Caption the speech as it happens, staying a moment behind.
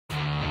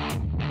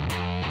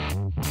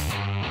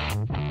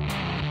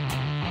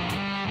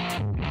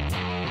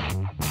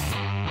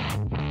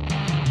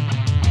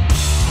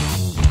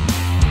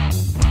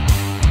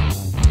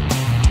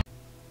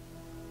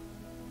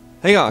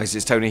Hey guys,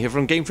 it's Tony here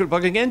from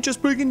gamefreakblog again,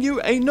 just bringing you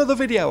another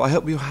video. I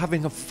hope you're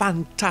having a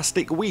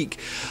fantastic week.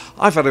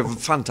 I've had a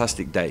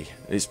fantastic day.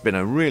 It's been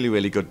a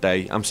really good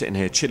day. I'm sitting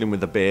here chilling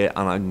with a beer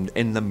and I'm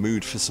in the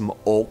mood for some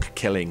orc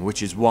killing,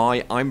 which is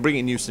why I'm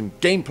bringing you some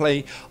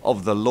gameplay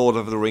of The Lord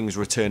of the Rings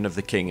Return of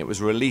the King. It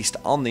was released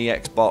on the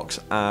Xbox,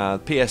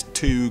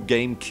 PS2,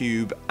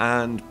 GameCube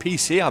and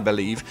PC, I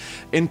believe,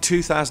 in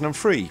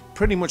 2003.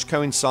 Pretty much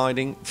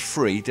coinciding,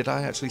 free. Did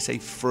I actually say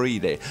free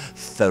there?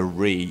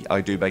 Three,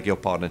 I do beg your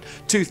pardon.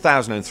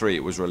 2003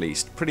 it was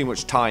released, pretty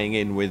much tying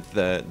in with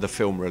the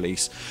film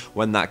release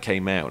when that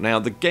came out. Now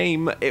the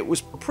game, it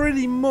was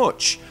pretty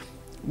much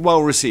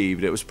well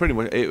received. It was pretty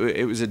much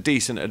it was a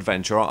decent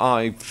adventure.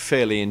 I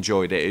fairly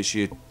enjoyed it. It's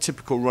your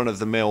typical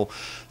run-of-the-mill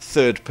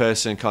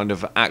third-person kind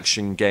of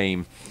action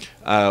game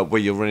where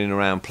you're running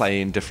around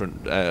playing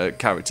different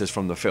characters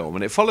from the film,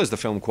 and it follows the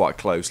film quite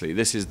closely.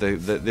 This is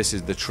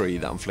the tree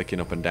that I'm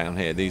flicking up and down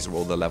here. These are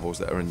all the levels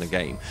that are in the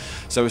game.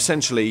 So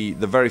essentially,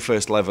 the very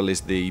first level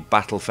is the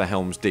Battle for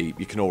Helm's Deep.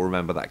 You can all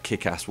remember that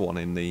kick-ass one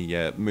in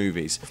the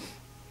movies,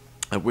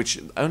 which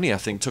only I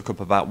think took up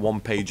about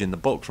 1 page in the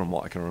book from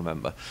what I can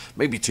remember.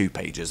 Maybe 2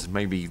 pages,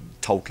 maybe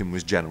Tolkien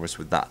was generous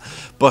with that.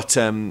 But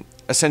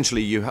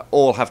essentially you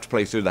all have to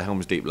play through the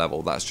Helm's Deep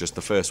level. That's just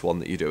the first one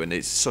that you do, and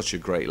it's such a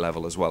great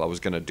level as well. I was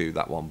going to do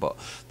that one, but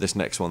this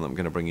next one that I'm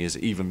going to bring you is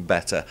even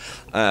better.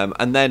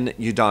 And then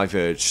you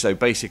diverge. So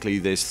basically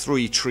there's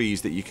 3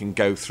 trees that you can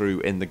go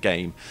through in the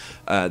game.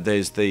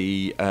 There's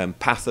the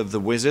Path of the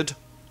Wizard,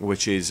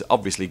 which is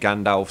obviously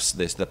Gandalf's.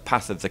 There's the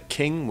Path of the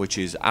King, which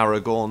is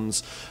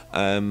Aragorn's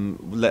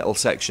little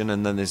section,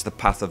 and then there's the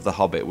Path of the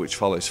Hobbit, which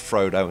follows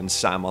Frodo and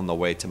Sam on the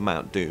way to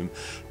Mount Doom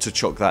to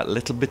chuck that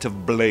little bit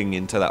of bling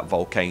into that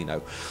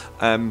volcano.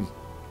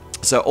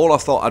 So all I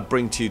thought I'd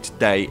bring to you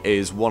today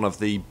is one of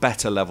the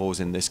better levels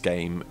in this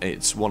game.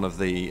 It's one of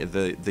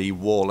the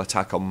wall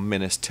attack on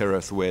Minas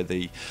Tirith, where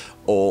the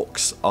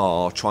orcs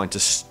are trying to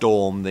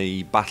storm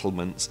the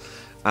battlements,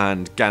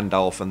 and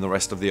Gandalf and the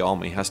rest of the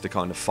army has to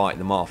kind of fight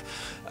them off.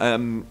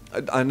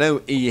 I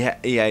know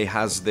EA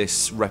has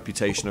this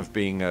reputation of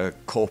being a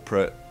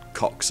corporate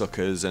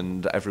cocksuckers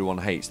and everyone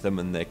hates them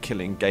and they're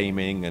killing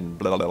gaming and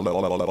blah blah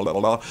blah blah blah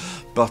blah.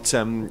 But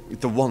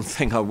the one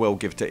thing I will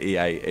give to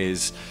EA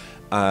is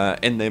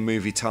in their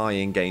movie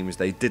tie-in games,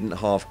 they didn't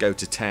half go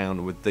to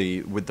town with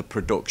the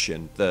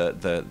production,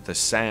 the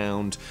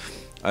sound,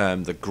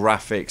 the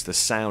graphics, the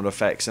sound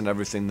effects and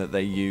everything that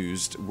they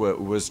used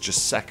was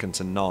just second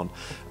to none.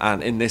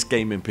 And in this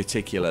game in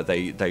particular,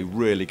 they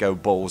really go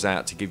balls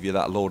out to give you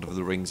that Lord of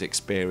the Rings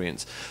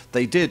experience.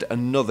 They did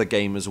another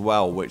game as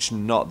well, which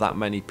not that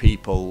many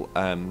people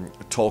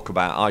talk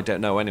about. I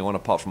don't know anyone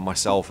apart from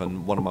myself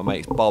and one of my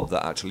mates, Bob,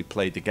 that actually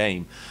played the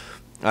game.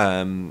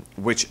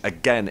 Which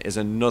again is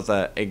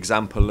another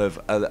example of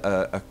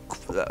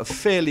a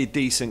fairly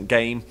decent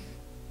game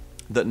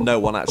that no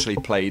one actually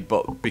played,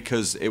 but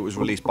because it was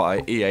released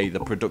by EA, the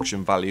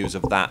production values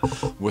of that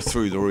were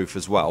through the roof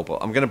as well. But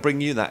I'm going to bring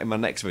you that in my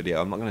next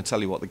video. I'm not going to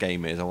tell you what the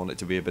game is. I want it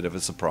to be a bit of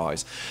a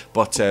surprise.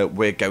 But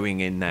we're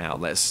going in now.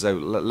 Let's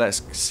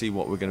see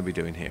what we're going to be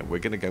doing here. We're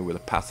going to go with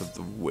the Path of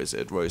the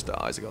Wizard, Rose to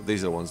Isengard.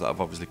 These are the ones that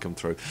have obviously come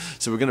through.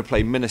 So we're going to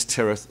play Minas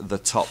Tirith, the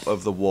top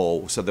of the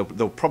wall. So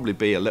there'll probably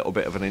be a little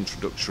bit of an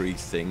introductory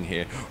thing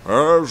here.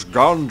 There's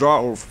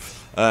Gandalf.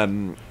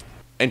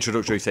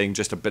 Introductory thing,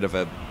 just a bit of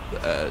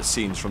a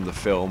scenes from the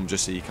film,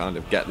 just so you kind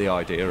of get the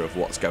idea of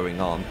what's going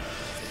on.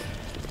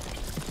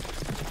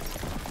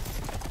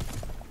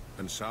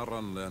 When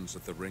Sauron learns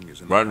that the ring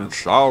is in When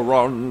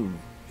Sauron,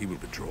 he will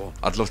withdraw.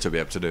 I'd love to be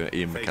able to do an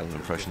Ian McKellen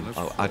impression.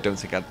 I don't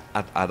think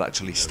I'd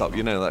actually stop.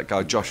 You know that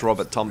guy Josh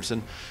Robert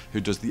Thompson, who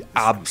does the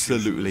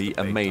absolutely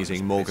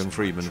amazing Morgan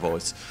Freeman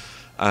voice.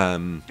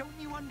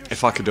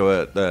 If I could do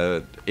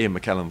the Ian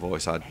McKellen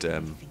voice, I'd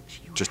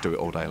just do it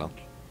all day long.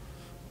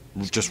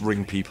 Just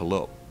ring people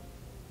up.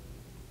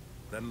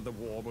 Then the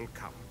war will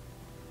come,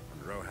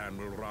 and Rohan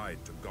will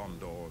ride to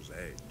Gondor's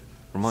aid.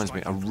 Reminds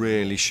me, I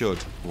really should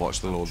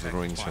watch the Lord of the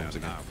Rings films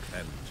again.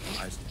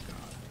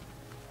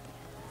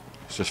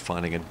 It's just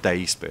finding a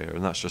day spear,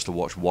 and that's just to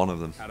watch one of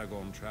them.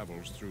 Aragorn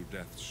travels through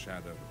Death's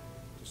shadow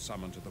to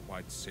summon to the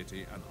White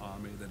City an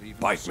army that even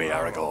Bite me,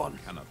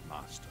 Aragorn. Cannot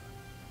master.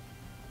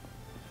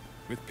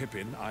 With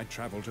Pippin, I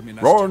travel to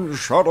Minas Run,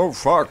 Shadow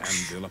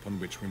Fox! Anvil upon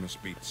which we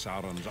must beat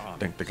Sauron's army.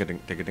 Dink, dink,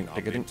 dink, dink, dink,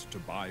 dink, dink. To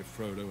buy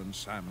Frodo and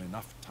Sam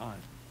enough time.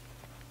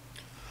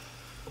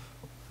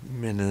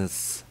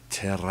 Minas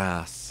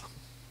Tirith.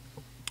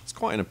 It's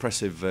quite an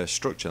impressive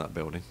structure, that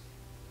building.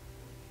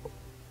 Word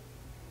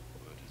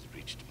has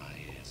reached my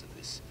ears of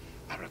this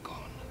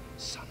Aragorn,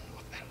 son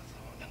of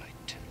Arathorn, and I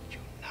tell you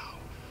now,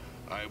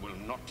 I will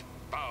not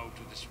bow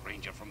to this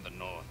stranger from the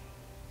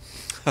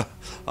north.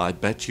 I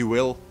bet you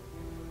will.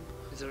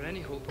 Is there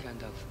any hope,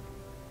 Gandalf,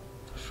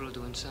 for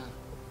Frodo and Sam?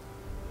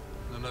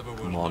 There never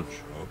was Come on. much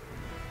hope.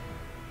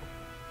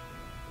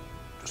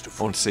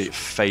 I want to see it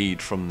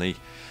fade from the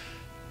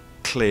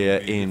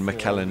clear Ian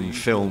McKellen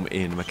film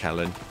Ian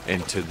McKellen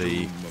into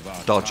the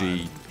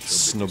dodgy,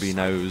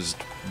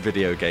 snubby-nosed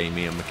video game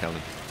Ian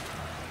McKellen.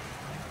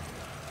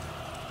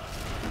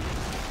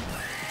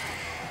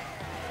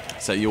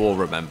 So you all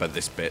remember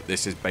this bit.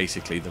 This is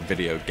basically the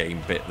video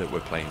game bit that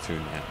we're playing through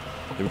now.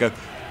 Here we go.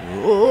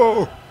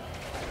 Whoa!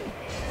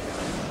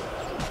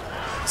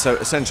 So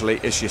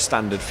essentially, it's your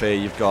standard fear.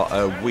 You've got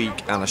a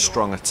weak and a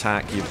strong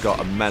attack. You've got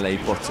a melee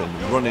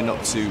button. Running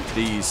up to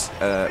these,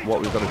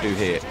 what we've got to do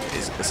here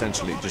is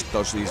essentially just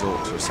dodge these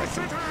orcs for a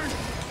second.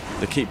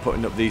 They keep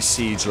putting up these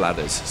siege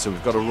ladders, so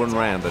we've got to run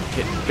around and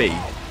hit B.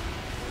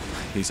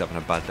 He's having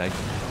a bad day.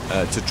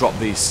 To drop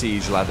these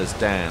siege ladders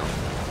down,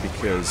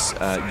 because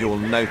you'll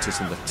notice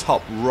in the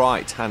top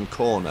right-hand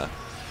corner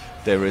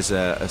there is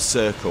a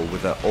circle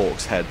with an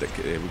orc's head that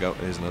here we go.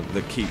 Here's another,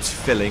 that keeps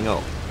filling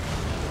up.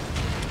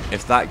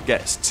 If that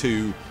gets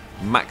to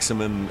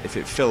maximum, if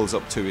it fills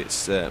up to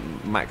its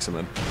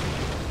maximum,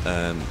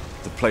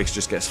 the place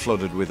just gets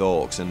flooded with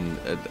orcs, and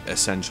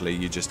essentially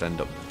you just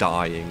end up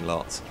dying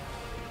lots.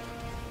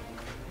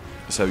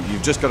 So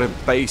you've just got to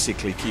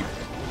basically keep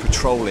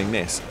patrolling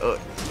this.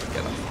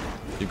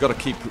 You've got to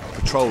keep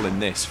patrolling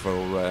this for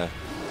a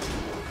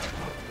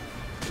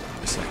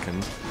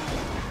second.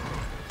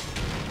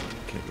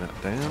 Kick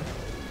that down.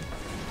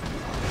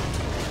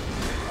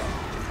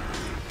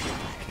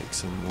 Kick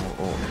some more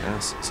orc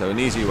ass. So an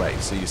easy way.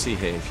 So you see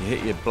here, if you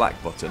hit your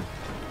black button,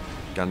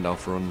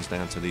 Gandalf runs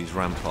down to these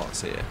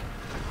ramparts here.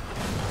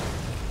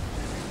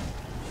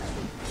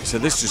 So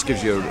this just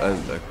gives you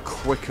a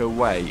quicker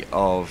way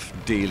of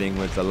dealing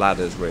with the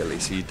ladders, really,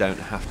 so you don't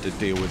have to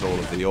deal with all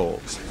of the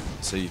orcs.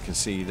 So you can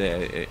see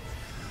there,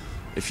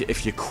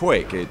 if you're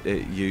quick,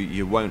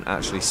 you won't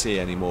actually see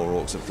any more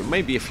orcs.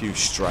 Maybe a few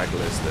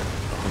stragglers that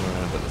come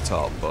around at the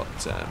top, but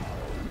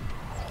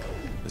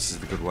this is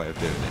the good way of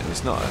doing it. And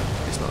it's not a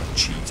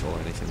cheat or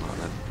anything like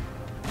that.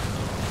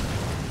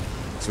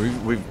 So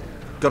we've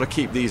got to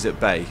keep these at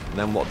bay. And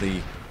then what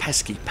the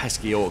pesky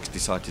orcs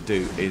decide to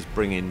do is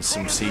bring in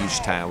some siege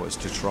towers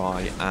to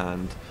try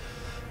and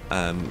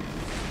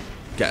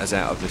get us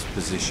out of this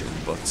position.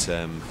 But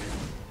I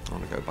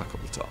want to go back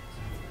up the top.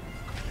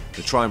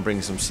 To try and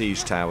bring some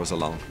siege towers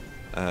along,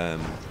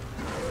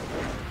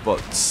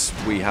 but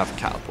we have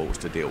catapults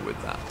to deal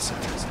with that. So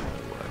it's not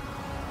gonna work.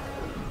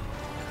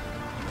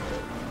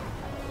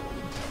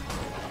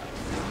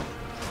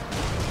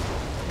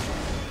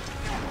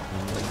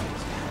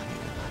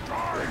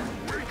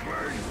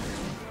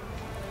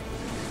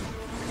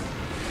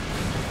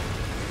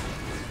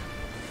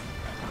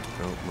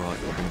 Oh, right,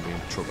 we're going to be in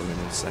trouble in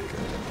a second.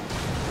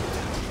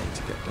 Need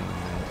to get down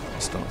there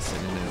and start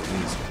thinning out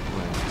these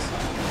ranks.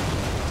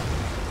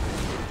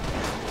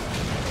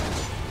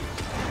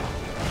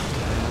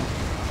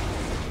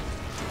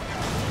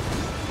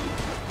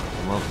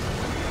 Come on.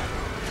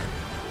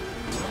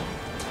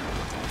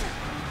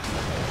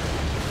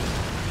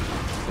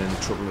 They're in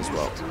trouble as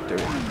well. Do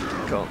it.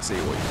 You can't see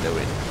what you're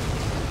doing.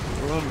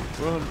 Run,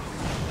 run.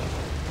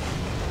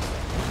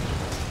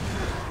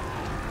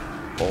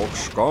 Orc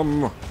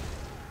scum.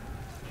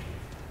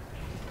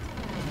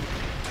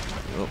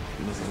 Oh,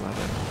 another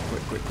ladder.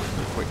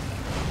 Quick.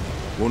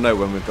 We'll know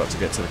when we've got to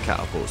get to the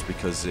catapults,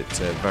 because it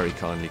very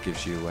kindly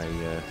gives you a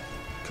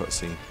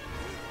cutscene.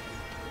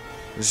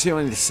 You see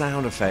the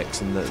sound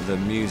effects and the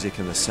music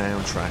and the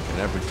soundtrack and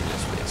everything.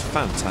 It's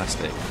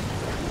fantastic.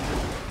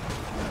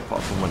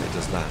 Apart from when it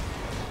does that.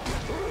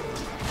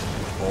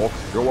 Oh,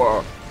 go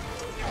up.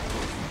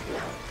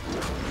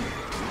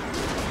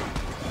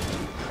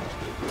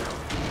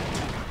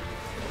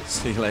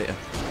 See you later.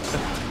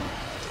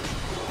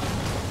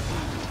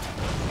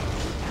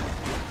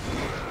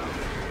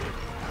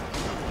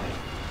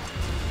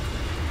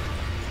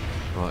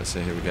 Right,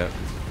 so here we go.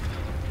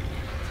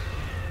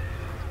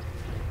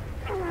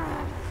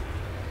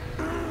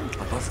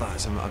 I love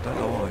that. I don't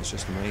know why, it's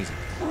just amazing.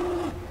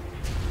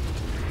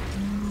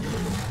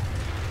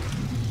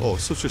 Oh,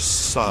 such a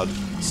sad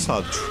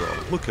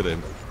troll. Look at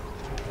him.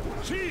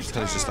 He's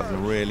just having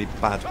a really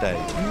bad day.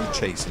 Who are you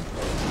chasing?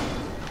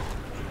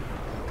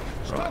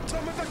 Right. To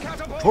the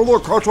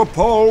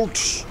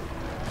catapults!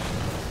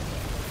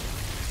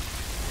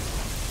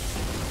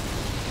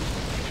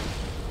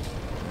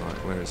 Right,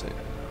 where is it?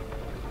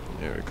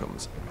 Here it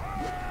comes.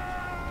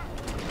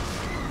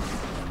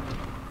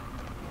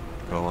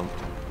 Go on.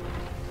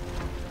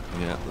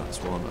 Yeah, that's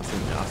one. I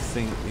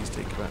think these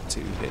take about 2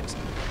 hits.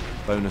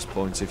 Bonus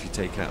points if you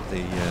take out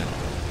the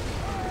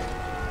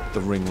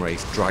ring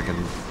race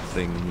dragon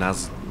thing,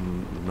 nozzle,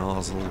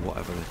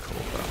 whatever they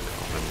call that. I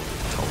can't remember what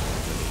it's told.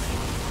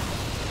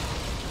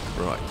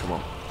 Right, come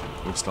on.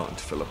 We're starting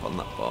to fill up on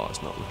that bar.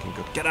 It's not looking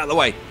good. Get out of the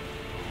way!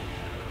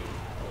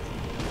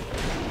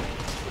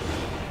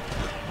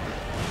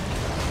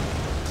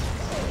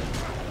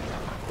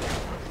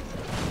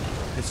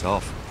 Piss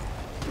off.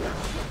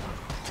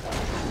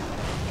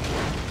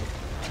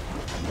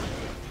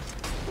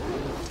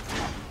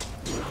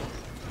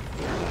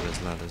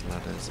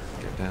 Ladders.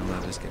 Get down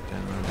ladders.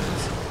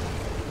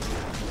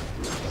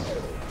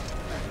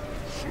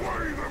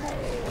 Slay them all!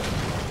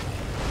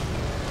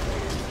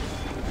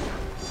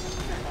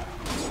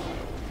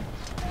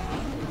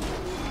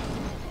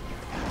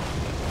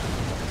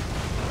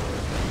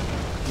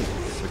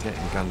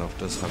 Forgetting Gandalf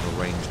does have a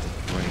ranged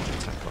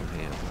attack on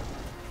here.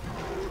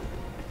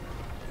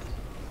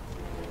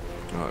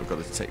 Right, I've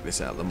got to take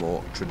this out the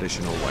more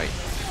traditional way.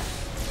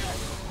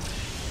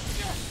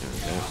 There we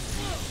go.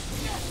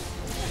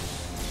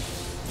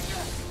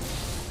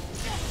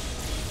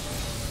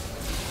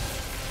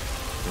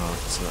 Right,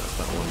 so that's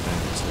that one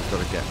down. So we've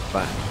got to get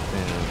back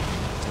down.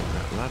 Take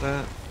that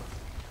ladder.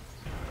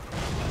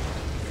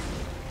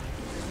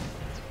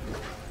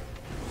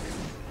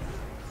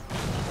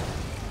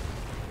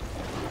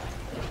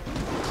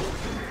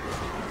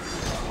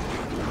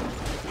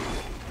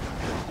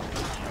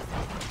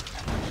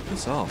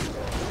 This off.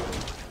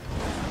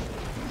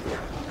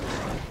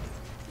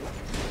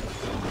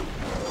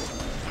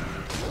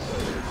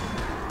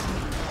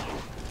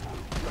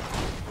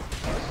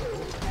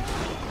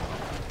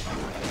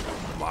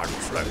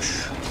 Flesh.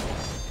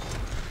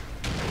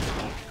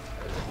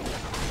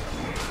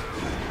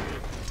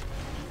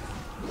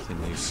 Thin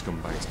these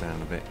scumbags down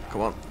a bit.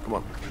 Come on, come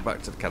on.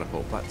 Back to the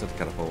catapult, back to the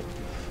catapult.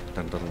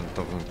 Come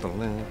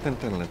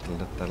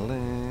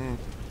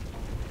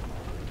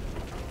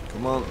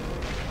on.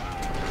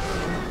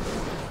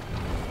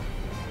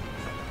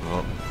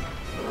 Oh.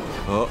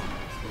 Oh.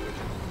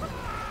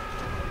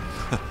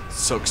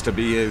 Sucks to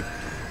be you.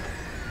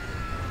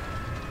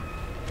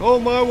 Oh,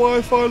 my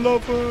wife, I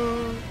love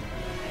her.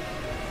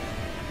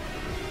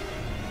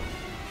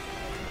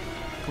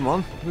 Come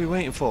on, what are we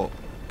waiting for?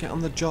 Get on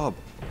the job.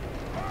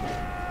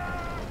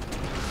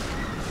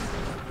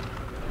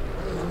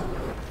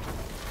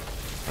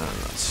 And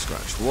that's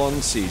scratched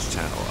one siege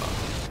tower.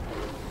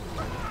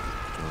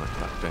 Right,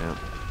 back down.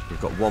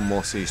 We've got one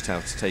more siege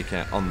tower to take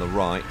out on the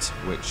right,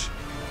 which...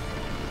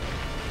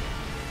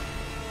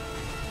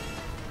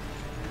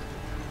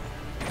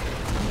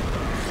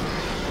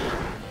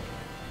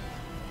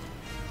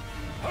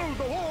 Hold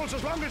the walls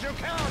as long as you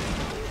can!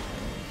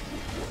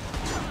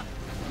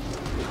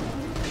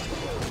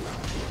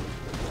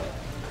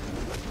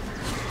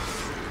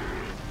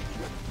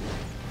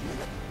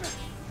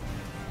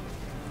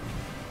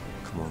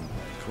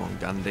 Come on,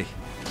 Gandhi.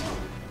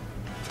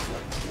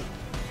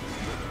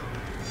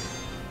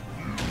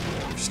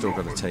 We've still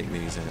got to take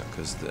these out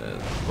because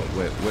but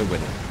we're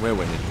winning. We're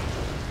winning.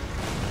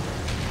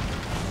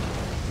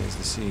 Here's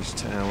the siege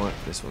tower.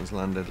 This one's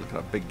landed. Look at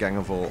that big gang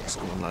of orcs.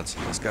 Come on, lads.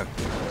 Let's go.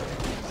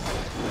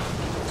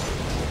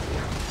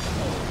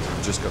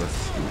 We've just got to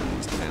throw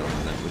these down,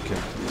 and then we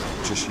can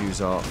just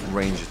use our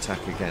range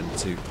attack again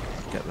to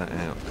get that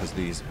out because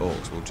these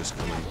orcs will just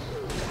come and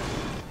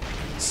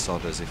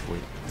sod us if we.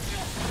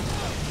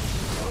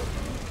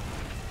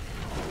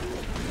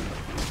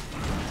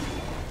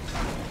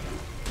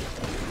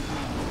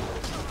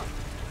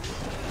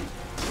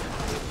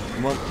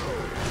 Come on.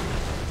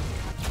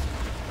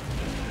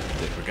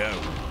 There we go.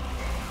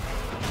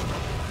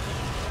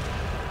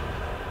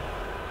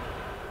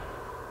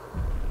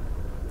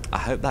 I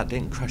hope that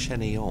didn't crush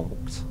any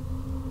orcs.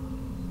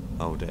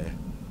 Oh dear.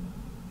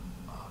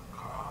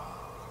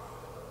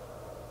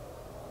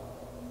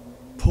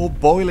 Pour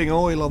boiling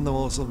oil on them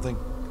or something.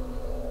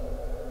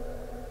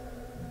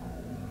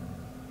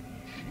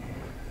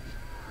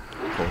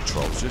 Poor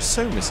trolls, just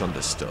so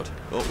misunderstood.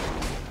 Oh.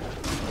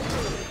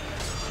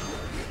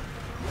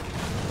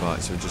 Right,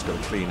 so we've just got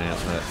to clean out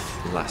the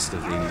last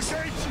of these.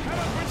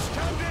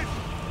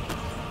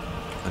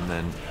 And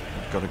then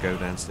we've got to go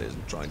downstairs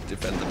and try and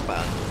defend the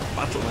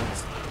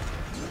battlements.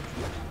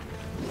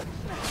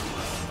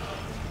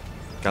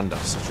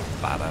 Gandalf's such a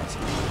badass.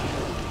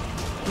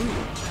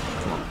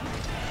 Come on.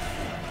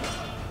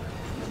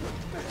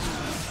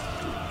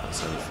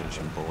 That's only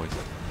finishing, boy.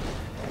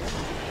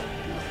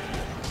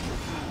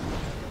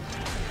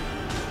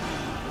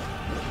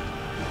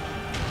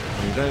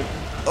 You don't.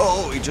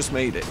 Oh, he just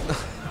made it. Come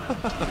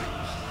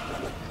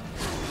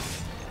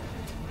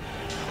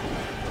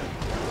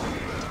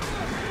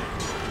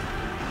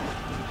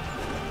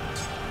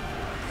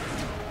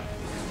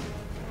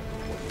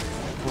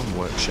on,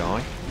 work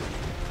shy.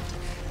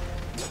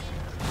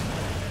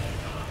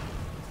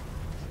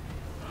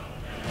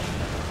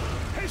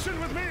 Hasten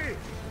with me!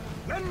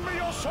 Lend me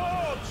your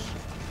swords!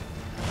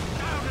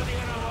 Down to the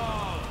inner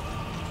wall!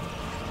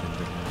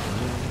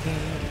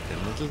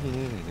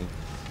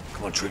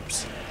 Come on,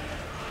 troops.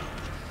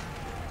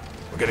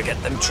 We're gonna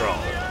get them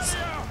trolls.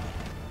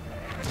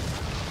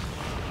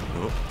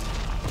 Oh.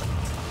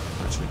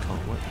 Actually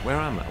can't work. Where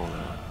am I? Oh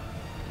no.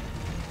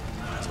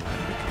 It's a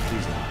bit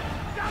confusing.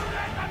 Don't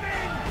let them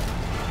in!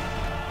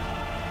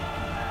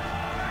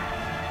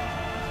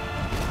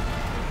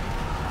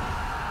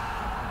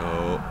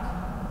 Oh.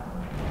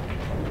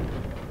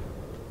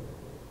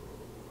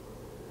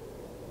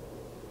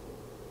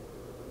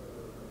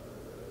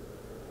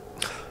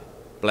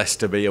 Blessed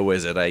to be a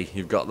wizard, eh?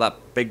 You've got that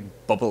big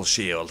bubble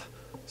shield.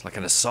 It's like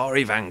an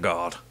Asari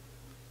vanguard.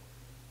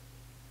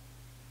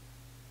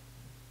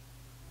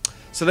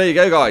 So there you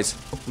go, guys.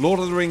 Lord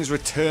of the Rings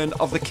Return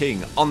of the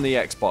King on the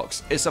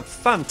Xbox. It's a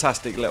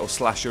fantastic little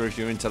slasher if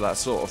you're into that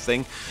sort of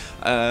thing.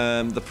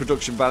 The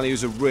production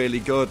values are really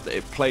good.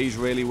 It plays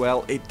really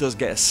well. It does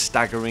get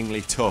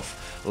staggeringly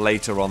tough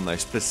later on though,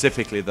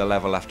 specifically the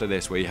level after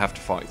this where you have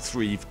to fight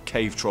 3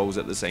 cave trolls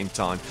at the same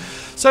time.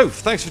 So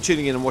thanks for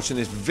tuning in and watching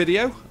this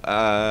video.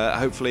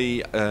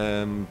 Hopefully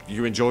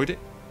you enjoyed it.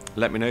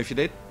 Let me know if you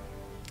did.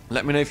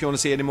 Let me know if you want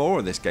to see any more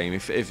of this game.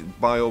 If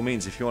by all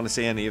means, if you want to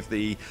see any of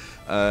the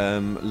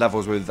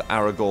levels with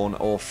Aragorn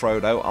or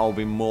Frodo, I'll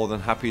be more than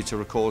happy to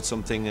record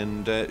something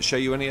and show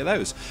you any of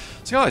those.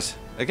 So guys,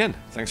 again,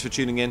 thanks for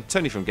tuning in.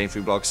 Tony from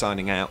gamefreakblog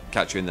signing out.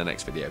 Catch you in the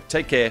next video.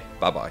 Take care.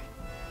 Bye bye.